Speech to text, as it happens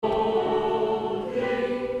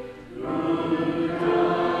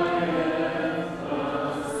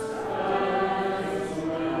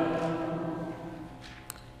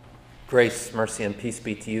Grace, mercy, and peace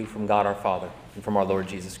be to you from God our Father and from our Lord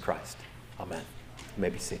Jesus Christ. Amen. You may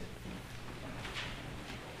be seated.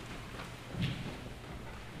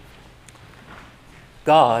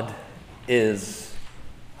 God is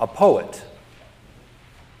a poet.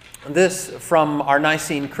 This from our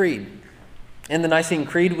Nicene Creed. In the Nicene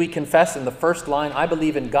Creed, we confess in the first line, I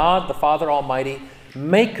believe in God, the Father Almighty,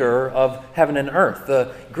 maker of heaven and earth.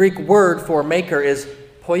 The Greek word for maker is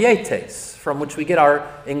poietes, from which we get our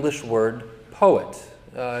English word poet.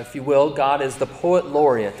 If you will, God is the poet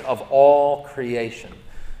laureate of all creation.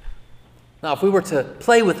 Now, if we were to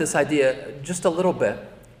play with this idea just a little bit,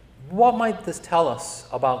 what might this tell us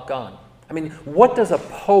about God? I mean, what does a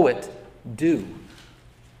poet do?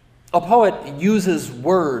 A poet uses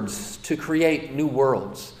words to create new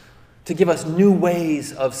worlds, to give us new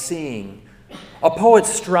ways of seeing. A poet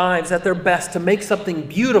strives at their best to make something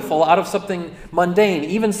beautiful out of something mundane,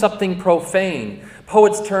 even something profane.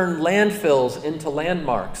 Poets turn landfills into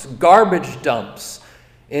landmarks, garbage dumps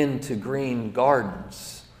into green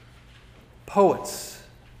gardens. Poets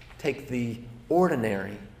take the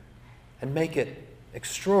ordinary and make it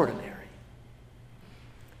extraordinary.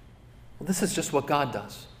 Well, this is just what God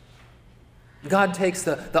does. God takes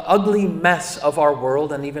the ugly mess of our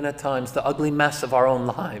world, and even at times the ugly mess of our own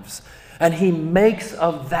lives, and he makes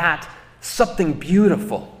of that something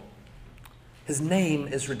beautiful. His name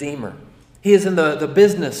is Redeemer. He is in the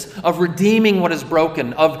business of redeeming what is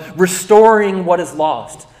broken, of restoring what is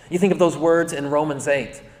lost. You think of those words in Romans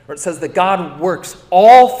 8, where it says that God works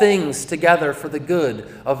all things together for the good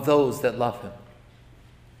of those that love him.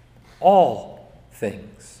 All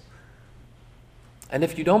things. And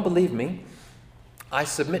if you don't believe me, I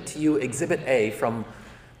submit to you Exhibit A from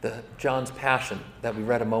the John's Passion that we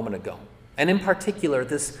read a moment ago. And in particular,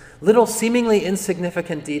 this little seemingly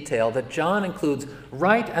insignificant detail that John includes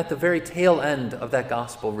right at the very tail end of that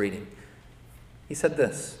gospel reading. He said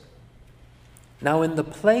this, "Now in the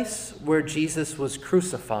place where Jesus was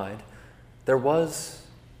crucified, there was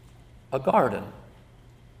a garden.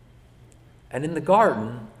 And in the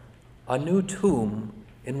garden, a new tomb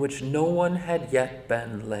in which no one had yet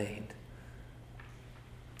been laid."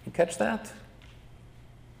 You catch that?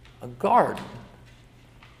 A garden.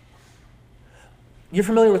 You're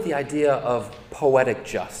familiar with the idea of poetic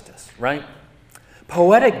justice, right?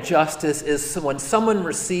 Poetic justice is when someone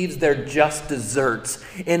receives their just desserts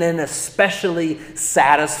in an especially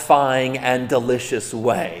satisfying and delicious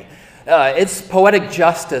way. It's poetic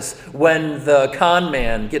justice when the con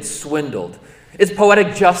man gets swindled. It's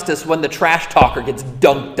poetic justice when the trash talker gets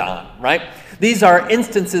dunked on, right? These are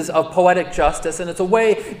instances of poetic justice, and it's a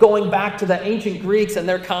way going back to the ancient Greeks and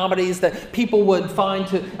their comedies that people would find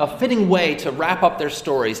a fitting way to wrap up their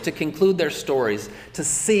stories, to conclude their stories, to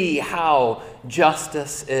see how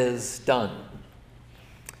justice is done.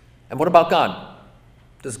 And what about God?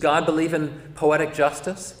 Does God believe in poetic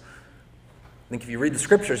justice? I think if you read the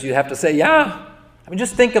scriptures, you have to say, yeah. I mean,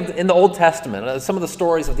 just think of in the Old Testament, some of the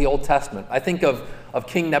stories of the Old Testament. I think of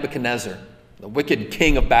King Nebuchadnezzar, the wicked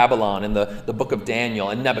king of Babylon in the book of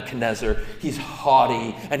Daniel. And Nebuchadnezzar, he's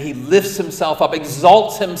haughty, and he lifts himself up,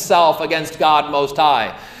 exalts himself against God Most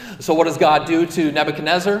High. So what does God do to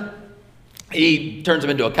Nebuchadnezzar? He turns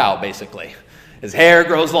him into a cow, basically. His hair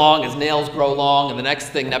grows long, his nails grow long, and the next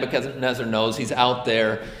thing Nebuchadnezzar knows, he's out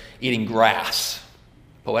there eating grass.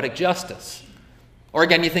 Poetic justice. Or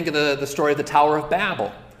again, you think of the story of the Tower of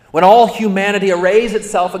Babel, when all humanity arrays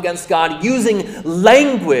itself against God, using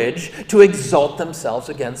language to exalt themselves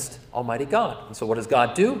against Almighty God. And so what does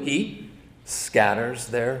God do? He scatters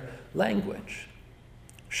their language.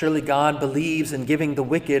 Surely God believes in giving the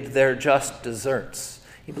wicked their just deserts.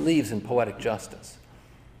 He believes in poetic justice.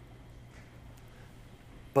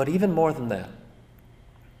 But even more than that,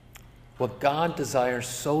 what God desires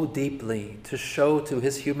so deeply to show to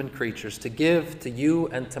his human creatures, to give to you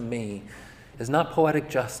and to me, is not poetic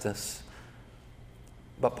justice,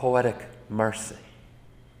 but poetic mercy.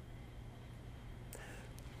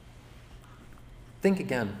 Think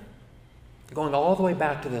again, going all the way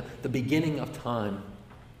back to the beginning of time.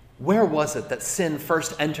 Where was it that sin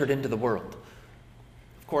first entered into the world?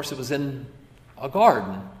 Of course, it was in a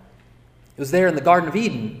garden. It was there in the Garden of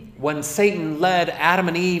Eden when Satan led Adam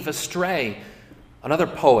and Eve astray. Another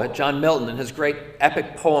poet, John Milton, in his great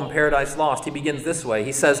epic poem, Paradise Lost, he begins this way.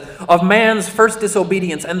 He says, "Of man's first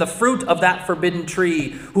disobedience and the fruit of that forbidden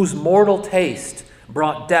tree, whose mortal taste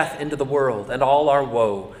brought death into the world and all our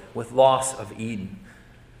woe with loss of Eden."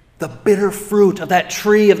 The bitter fruit of that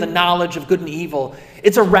tree of the knowledge of good and evil,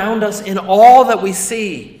 it's around us in all that we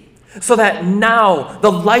see. So that now the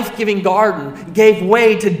life-giving garden gave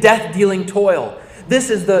way to death-dealing toil. This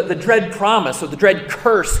is the dread promise or the dread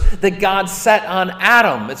curse that God set on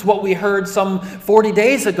Adam. It's what we heard some 40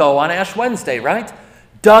 days ago on Ash Wednesday, right?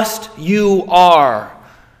 Dust you are,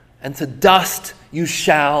 and to dust you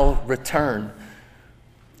shall return.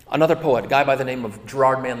 Another poet, a guy by the name of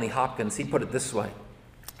Gerard Manley Hopkins, he put it this way.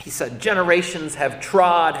 He said, generations have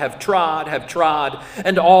trod,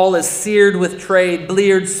 and all is seared with trade,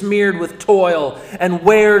 bleared, smeared with toil, and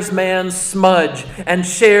wears man's smudge, and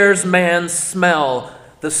shares man's smell.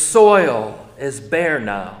 The soil is bare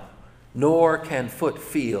now, nor can foot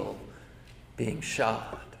feel being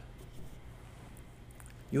shod.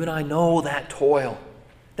 You and I know that toil,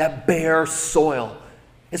 that bare soil.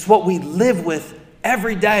 It's what we live with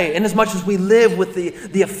every day, inasmuch as we live with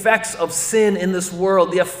the effects of sin in this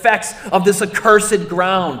world, the effects of this accursed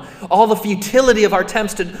ground, all the futility of our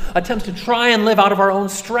attempts to try and live out of our own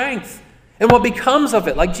strength. And what becomes of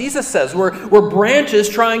it, like Jesus says, we're branches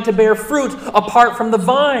trying to bear fruit apart from the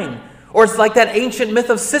vine. Or it's like that ancient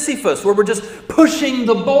myth of Sisyphus, where we're just pushing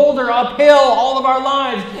the boulder uphill all of our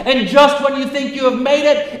lives, and just when you think you have made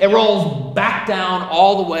it, it rolls back down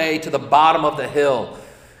all the way to the bottom of the hill.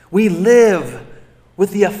 We live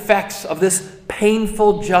with the effects of this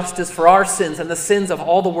painful justice for our sins and the sins of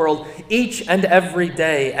all the world each and every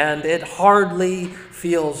day, and it hardly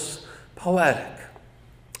feels poetic.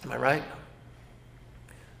 Am I right?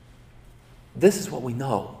 This is what we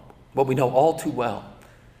know all too well.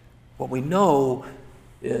 What we know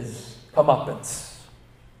is comeuppance.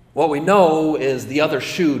 What we know is the other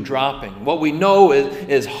shoe dropping. What we know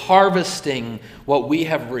is harvesting what we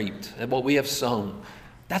have reaped and what we have sown.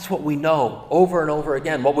 That's what we know over and over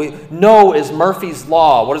again. What we know is Murphy's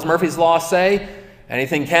Law. What does Murphy's Law say?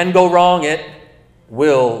 Anything can go wrong, it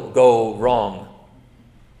will go wrong.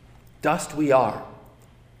 Dust we are,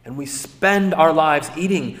 and we spend our lives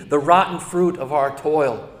eating the rotten fruit of our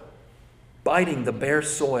toil, biting the bare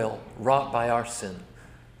soil wrought by our sin.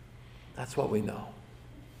 That's what we know.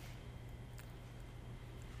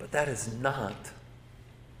 But that is not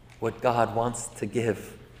what God wants to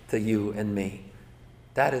give to you and me.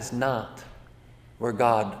 That is not where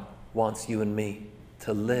God wants you and me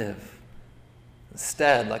to live.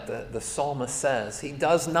 Instead, like the psalmist says, he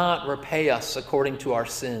does not repay us according to our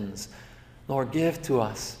sins, nor give to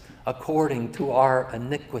us according to our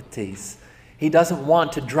iniquities. He doesn't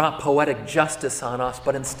want to drop poetic justice on us,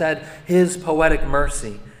 but instead his poetic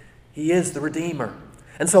mercy. He is the Redeemer.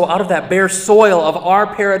 And so out of that bare soil of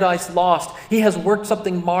our paradise lost, he has worked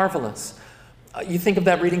something marvelous. You think of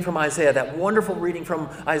that reading from Isaiah, that wonderful reading from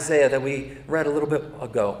Isaiah that we read a little bit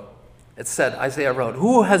ago. It said, Isaiah wrote,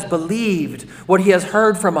 "Who has believed what he has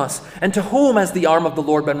heard from us, and to whom has the arm of the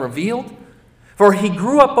Lord been revealed? For he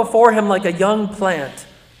grew up before him like a young plant,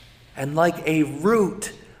 and like a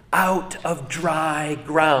root out of dry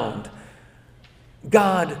ground."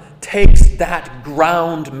 God takes that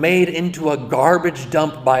ground made into a garbage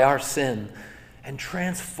dump by our sin and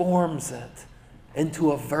transforms it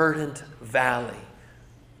into a verdant valley.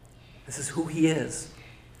 This is who he is,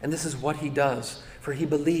 and this is what he does, for he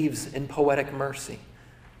believes in poetic mercy.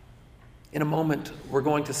 In a moment, we're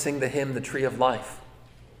going to sing the hymn, The Tree of Life.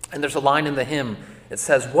 And there's a line in the hymn. It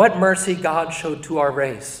says, "What mercy God showed to our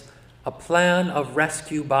race, a plan of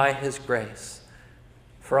rescue by his grace.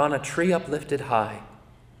 For on a tree uplifted high,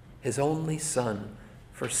 his only Son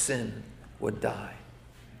for sin would die."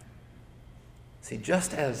 See,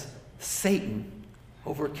 just as Satan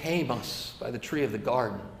overcame us by the tree of the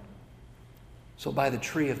garden, so by the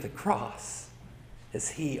tree of the cross is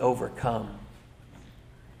he overcome.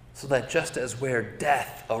 So that just as where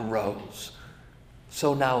death arose,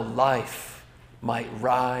 so now life might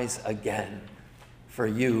rise again for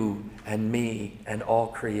you and me and all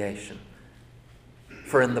creation.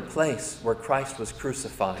 For in the place where Christ was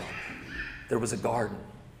crucified, there was a garden,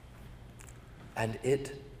 and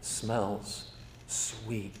it smells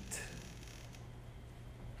sweet.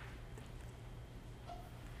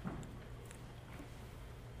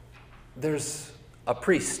 There's a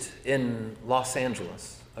priest in Los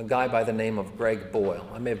Angeles, a guy by the name of Greg Boyle.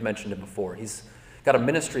 I may have mentioned him before. He's got a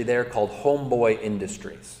ministry there called Homeboy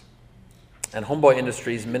Industries. And Homeboy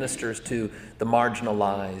Industries ministers to the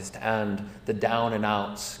marginalized and the down and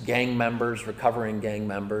outs, gang members, recovering gang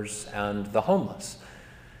members, and the homeless.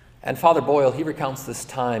 And Father Boyle, he recounts this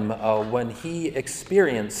time when he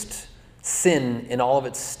experienced sin in all of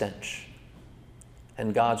its stench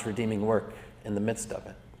and God's redeeming work in the midst of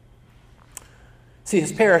it. See,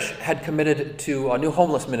 his parish had committed to a new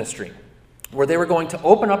homeless ministry where they were going to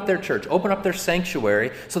open up their church, open up their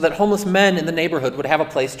sanctuary, so that homeless men in the neighborhood would have a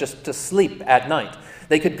place just to sleep at night.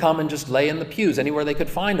 They could come and just lay in the pews anywhere they could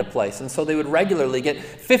find a place. And so they would regularly get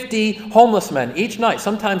 50 homeless men each night,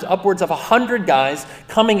 sometimes upwards of 100 guys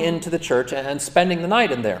coming into the church and spending the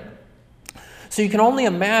night in there. So you can only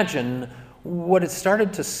imagine what it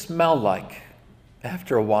started to smell like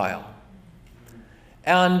after a while.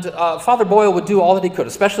 And Father Boyle would do all that he could,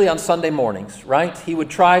 especially on Sunday mornings, right? He would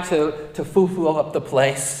try to foo-foo up the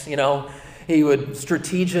place, you know. He would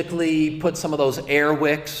strategically put some of those air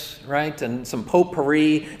wicks, right, and some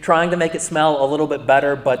potpourri, trying to make it smell a little bit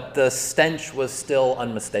better, but the stench was still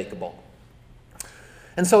unmistakable.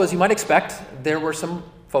 And so, as you might expect, there were some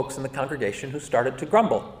folks in the congregation who started to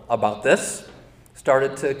grumble about this,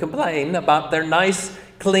 started to complain about their nice,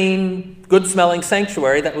 clean, good-smelling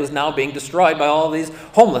sanctuary that was now being destroyed by all these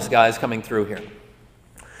homeless guys coming through here.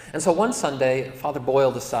 And so one Sunday, Father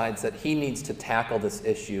Boyle decides that he needs to tackle this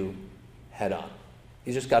issue head on.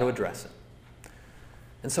 He's just got to address it.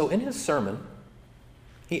 And so in his sermon,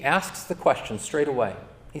 he asks the question straight away.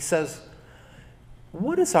 He says,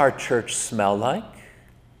 "What does our church smell like?"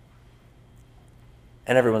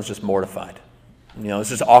 And everyone's just mortified. You know, it's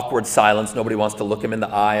just awkward silence. Nobody wants to look him in the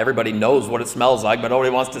eye. Everybody knows what it smells like, but nobody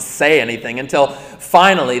wants to say anything until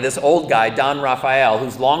finally this old guy, Don Raphael,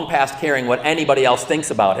 who's long past caring what anybody else thinks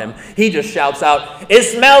about him, he just shouts out, "It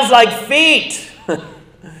smells like feet!"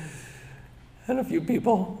 And a few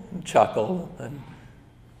people chuckle, and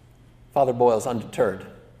Father Boyle's undeterred.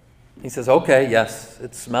 He says, "Okay, yes,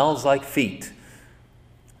 it smells like feet.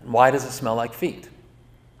 And why does it smell like feet?"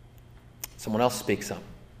 Someone else speaks up.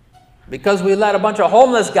 "Because we let a bunch of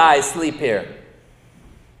homeless guys sleep here."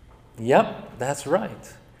 Yep, that's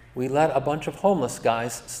right. We let a bunch of homeless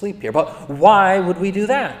guys sleep here. But why would we do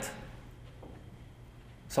that?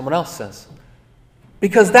 Someone else says,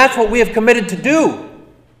 "Because that's what we have committed to do."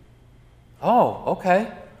 Oh,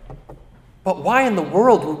 okay. But why in the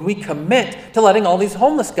world would we commit to letting all these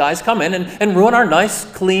homeless guys come in and ruin our nice,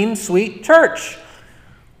 clean, sweet church?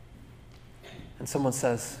 And someone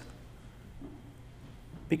says,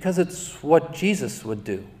 "Because it's what Jesus would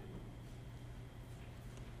do."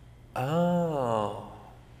 Oh,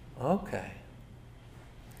 okay.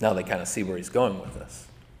 Now they kind of see where he's going with this.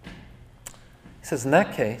 He says, "In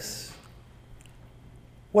that case,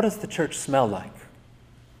 what does the church smell like?"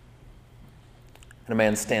 And a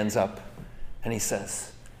man stands up and he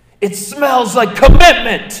says, "It smells like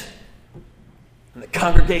commitment." And the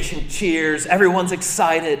congregation cheers. Everyone's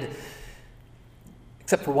excited,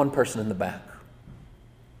 except for one person in the back.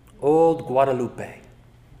 Old Guadalupe,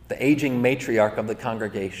 the aging matriarch of the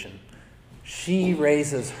congregation. She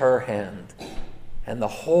raises her hand, and the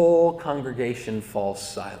whole congregation falls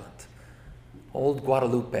silent. Old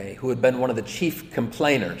Guadalupe, who had been one of the chief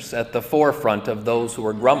complainers at the forefront of those who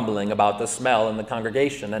were grumbling about the smell in the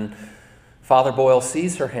congregation. And Father Boyle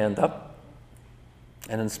sees her hand up,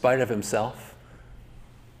 and in spite of himself,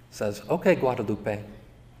 says, "Okay, Guadalupe,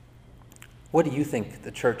 what do you think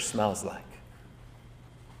the church smells like?"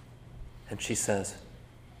 And she says,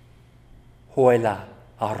 "Huela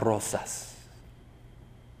a rosas."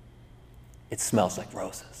 It smells like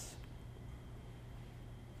roses.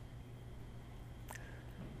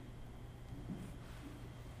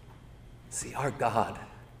 See, our God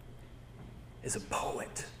is a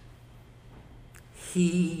poet.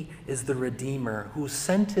 He is the Redeemer who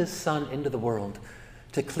sent his Son into the world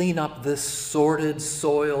to clean up this sordid,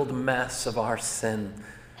 soiled mess of our sin.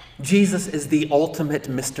 Jesus is the ultimate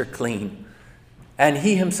Mr. Clean. And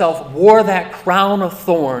he himself wore that crown of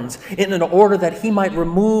thorns in an order that he might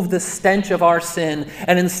remove the stench of our sin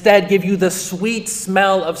and instead give you the sweet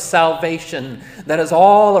smell of salvation that is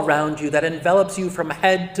all around you, that envelops you from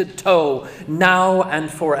head to toe, now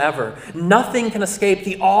and forever. Nothing can escape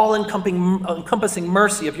the all-encompassing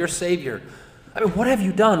mercy of your Savior. I mean, what have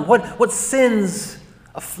you done? What sins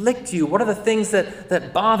afflict you? What are the things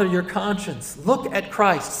that bother your conscience? Look at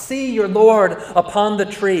Christ. See your Lord upon the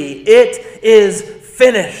tree. It is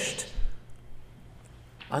finished.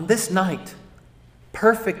 On this night,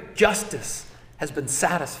 perfect justice has been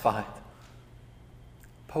satisfied.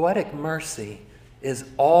 Poetic mercy is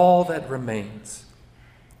all that remains.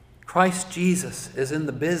 Christ Jesus is in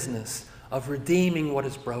the business of redeeming what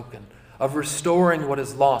is broken, of restoring what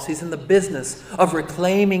is lost. He's in the business of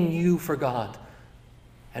reclaiming you for God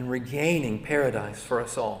and regaining paradise for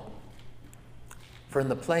us all. For in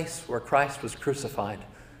the place where Christ was crucified,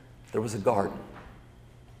 there was a garden,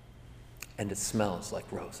 and it smells like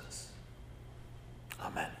roses.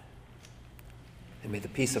 Amen. And may the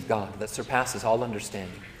peace of God that surpasses all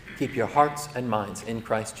understanding keep your hearts and minds in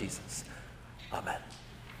Christ Jesus. Amen.